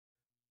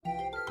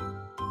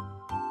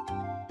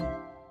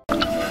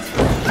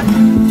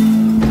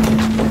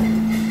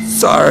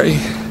Sorry.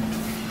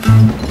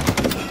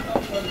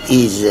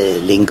 Is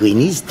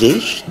Linguini's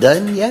dish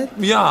done yet?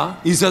 Yeah,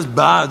 he's as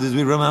bad as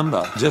we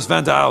remember. Just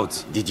went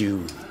out. Did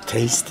you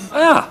taste it?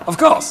 Yeah, of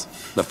course.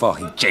 Before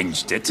he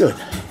changed it. Good.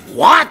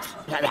 What?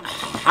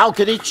 How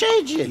could he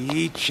change it?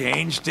 He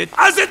changed it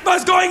as it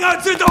was going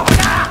out the door.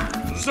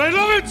 I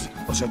love it!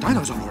 Oh, Sir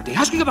Dino's already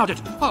asking about it.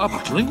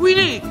 About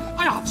Linguini.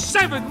 I have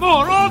 7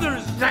 more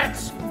orders.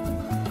 That's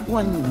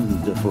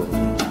wonderful.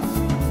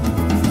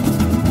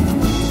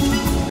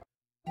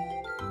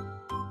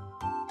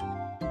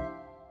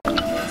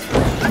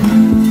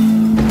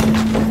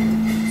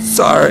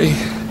 Sorry.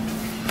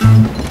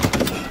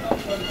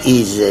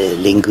 Is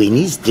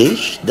Linguini's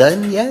dish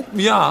done yet?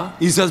 Yeah,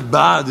 he's as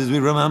bad as we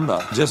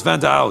remember. Just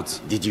went out.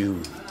 Did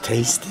you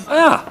taste it?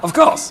 Yeah, of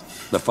course.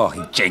 Before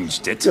he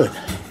changed it. Good.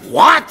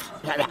 What?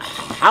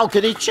 How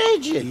could he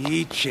change it?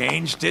 He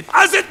changed it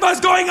as it was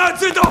going out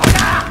the door.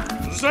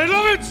 I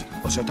love it!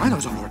 Oh, Sir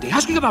Dino's already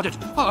asking about it.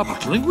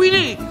 About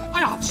Linguini.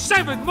 I have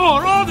 7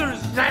 more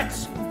orders.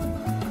 That's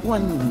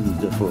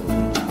wonderful.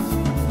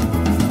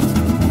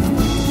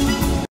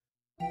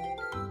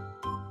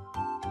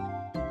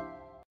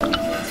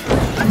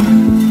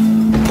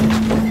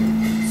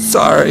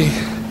 Sorry.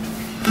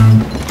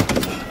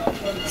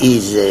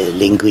 Is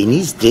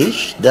Linguini's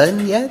dish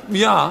done yet?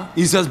 Yeah,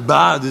 he's as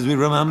bad as we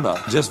remember.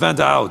 Just went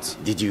out.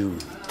 Did you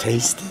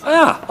taste it?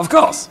 Yeah, of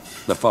course.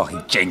 Before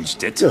he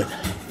changed it. Good.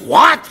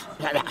 What?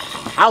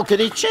 How could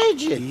he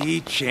change it?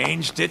 He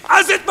changed it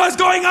as it was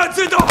going out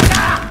the door.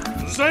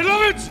 I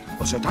love it!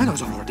 Oh, Sir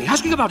Dino's already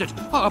asking about it.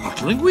 About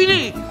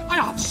Linguini. I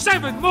have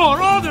 7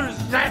 more orders.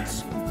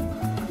 That's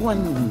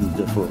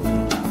wonderful.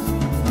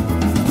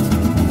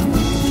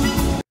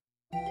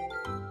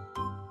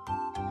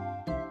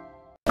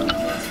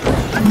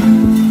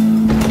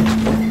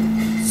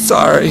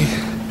 Sorry.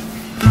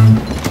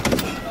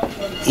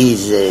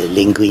 Is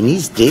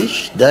Linguini's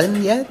dish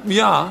done yet?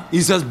 Yeah,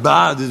 he's as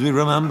bad as we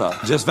remember.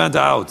 Just went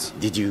out.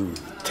 Did you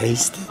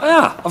taste it?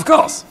 Yeah, of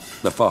course.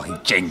 Before he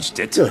changed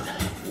it. Good.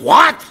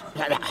 What?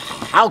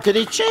 How could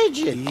he change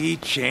it? He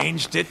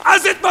changed it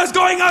as it was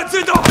going out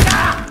the door.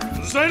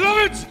 I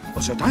love it! Oh,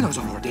 Sir Dino's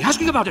already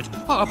asking about it.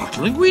 About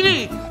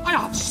Linguini. I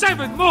have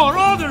 7 more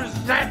orders.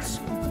 That's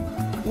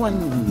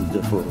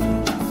wonderful.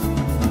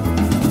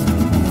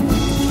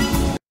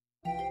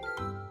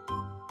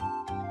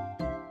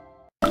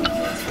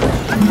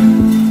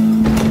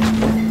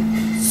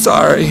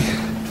 Sorry.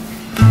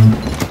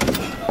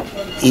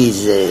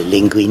 Is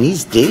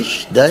Linguini's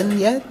dish done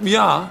yet?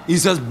 Yeah,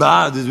 he's as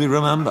bad as we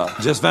remember.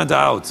 Just went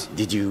out.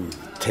 Did you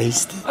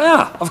taste it?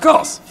 Yeah, of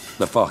course.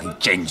 Before he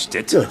changed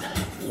it. Good.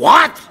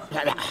 What?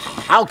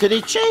 How could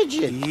he change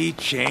it? He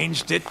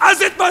changed it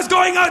as it was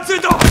going out the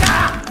door.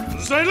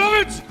 I love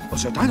it! Oh,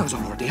 Sir Dino's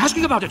already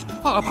asking about it.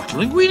 About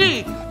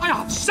Linguini. I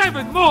have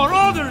 7 more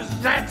orders.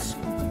 That's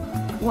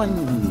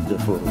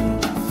wonderful.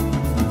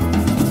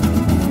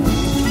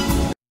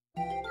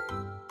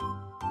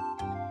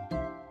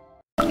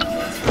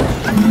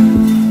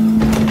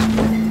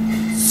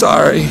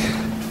 Sorry.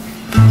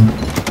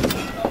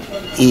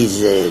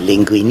 Is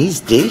Linguini's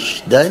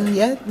dish done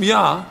yet?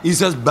 Yeah,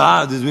 he's as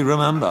bad as we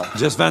remember.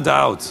 Just went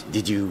out.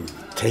 Did you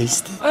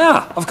taste it?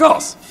 Yeah, of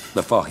course.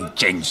 Before he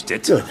changed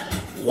it. Good.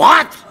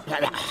 What?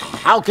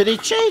 How could he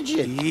change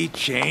it? He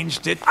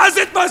changed it as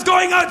it was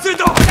going out the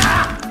door.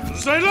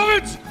 I love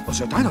it! Oh,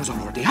 Sir Dino's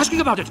already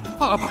asking about it.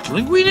 About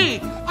Linguini.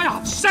 I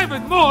have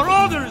 7 more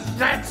orders.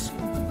 That's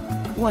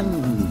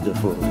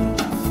wonderful.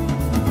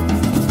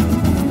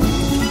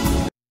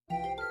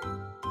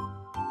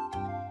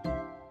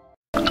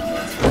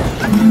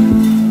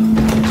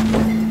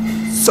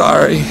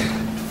 Sorry.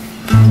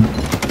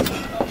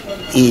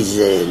 Is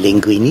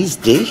Linguini's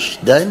dish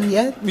done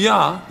yet?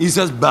 Yeah, he's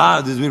as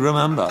bad as we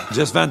remember.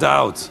 Just went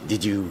out.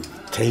 Did you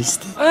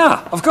taste it?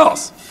 Yeah, of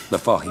course.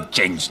 Before he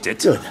changed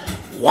it. Good.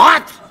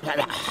 What?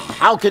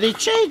 How could he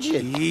change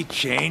it? He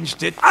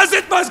changed it as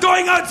it was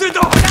going out the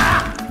door.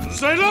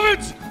 I love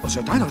it! Oh,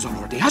 Sir Dino's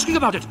already asking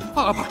about it.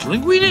 About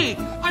Linguini.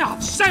 I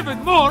have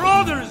 7 more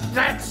orders.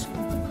 That's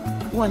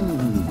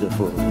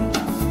wonderful.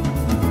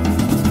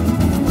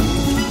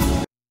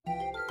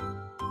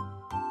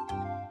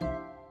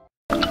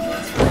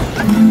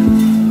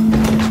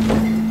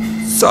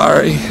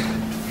 Sorry.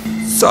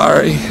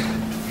 Sorry.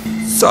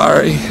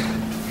 Sorry.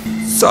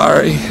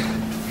 Sorry.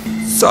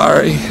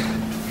 Sorry.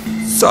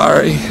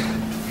 Sorry.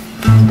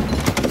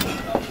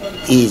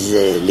 Is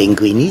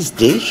Linguini's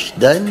dish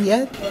done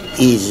yet?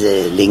 Is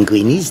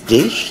Linguini's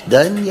dish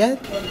done yet?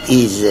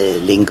 Is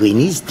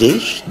Linguini's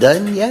dish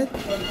done yet?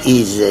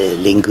 Is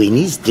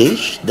Linguini's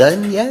dish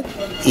done yet?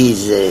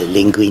 Is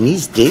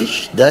Linguini's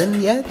dish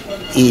done yet?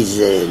 Is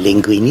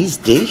Linguini's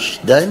dish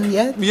done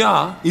yet?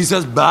 Yeah, he's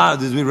as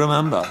bad as we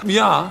remember.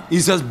 Yeah,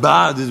 he's as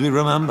bad as we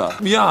remember.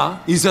 Yeah,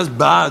 he's as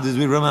bad as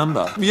we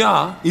remember.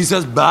 Yeah, he's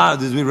as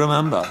bad as we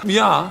remember.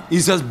 Yeah,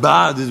 he's as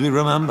bad as we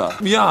remember.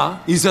 Yeah,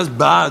 he's as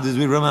bad as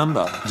we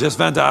remember. Just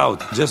went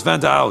out. Just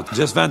went out.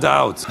 Just went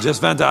out.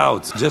 Just went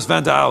out. Just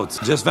went out.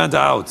 Just went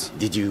out.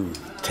 Did you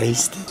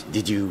taste it?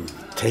 Did you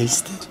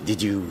taste it?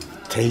 Did you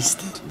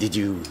taste it? Did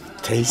you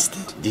taste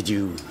it? Did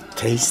you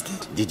taste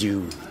it? Did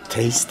you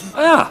taste it?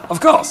 Oh, yeah, of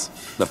course.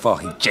 Before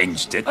he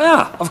changed it. Oh,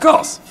 yeah, of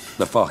course.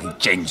 Before he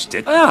changed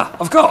it. Oh, yeah,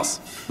 of course.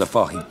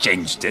 Before he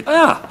changed it. Oh,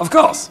 yeah, of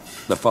course.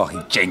 Before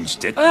he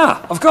changed it. Oh,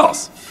 yeah, of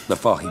course.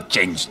 Before he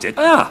changed it.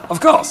 Oh, yeah, of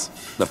course.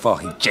 Before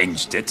he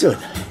changed it. Good.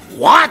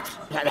 What?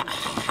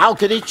 How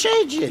could he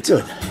change it?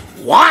 Good.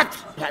 What?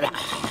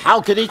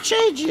 How could he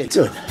change it?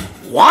 Good.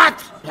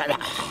 What?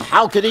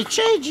 How could he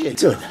change it?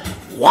 Good.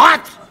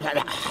 What?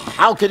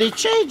 How could he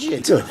change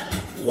it? Good.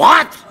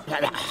 What?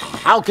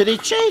 How could he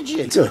change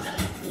it? Good.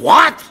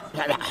 What?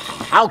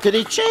 How could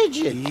he change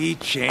it? He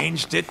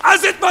changed it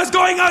as it was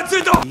going out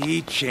the door.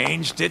 He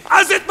changed it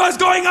as it was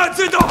going out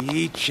the door.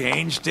 He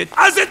changed it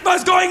as it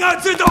was going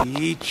out the door.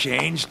 He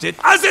changed it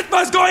as it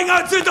was going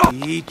out the door.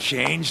 He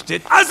changed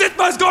it as it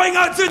was going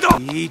out the door.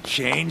 He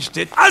changed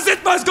it as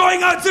it was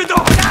going out the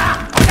door.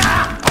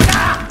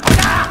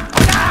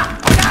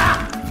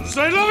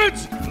 They love it!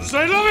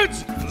 They love it!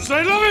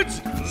 They love it!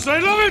 They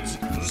love it!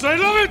 They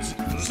love it!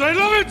 They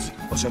love it!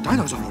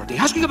 Dino's already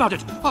asking about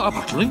it.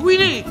 About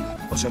Linguini.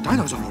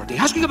 Dino's already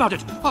asking about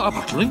it.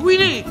 About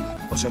Linguini.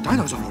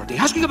 Dino's already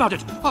asking about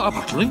it.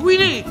 About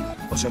Linguini.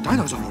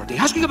 Dino's already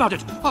asking about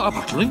it.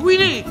 About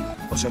Linguini.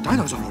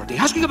 Dino's already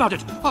asking about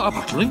it.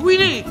 About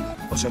Linguini.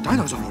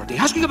 Dino's already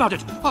asking about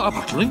it.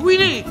 About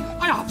Linguini.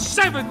 I have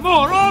 7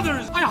 more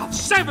orders. I have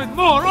 7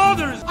 more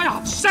orders. I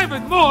have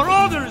 7 more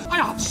orders. I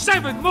have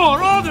 7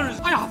 more orders.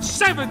 I have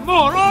 7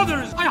 more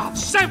orders. I have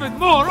 7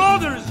 more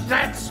orders.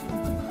 That's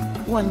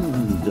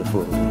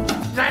wonderful.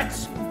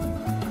 That's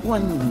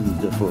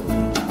Wonderful.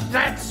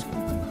 That's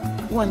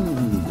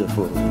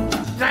Wonderful.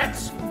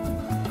 That's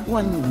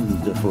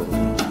Wonderful.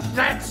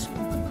 That's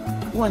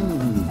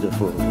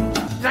Wonderful.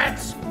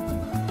 That's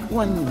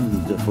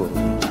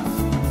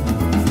Wonderful.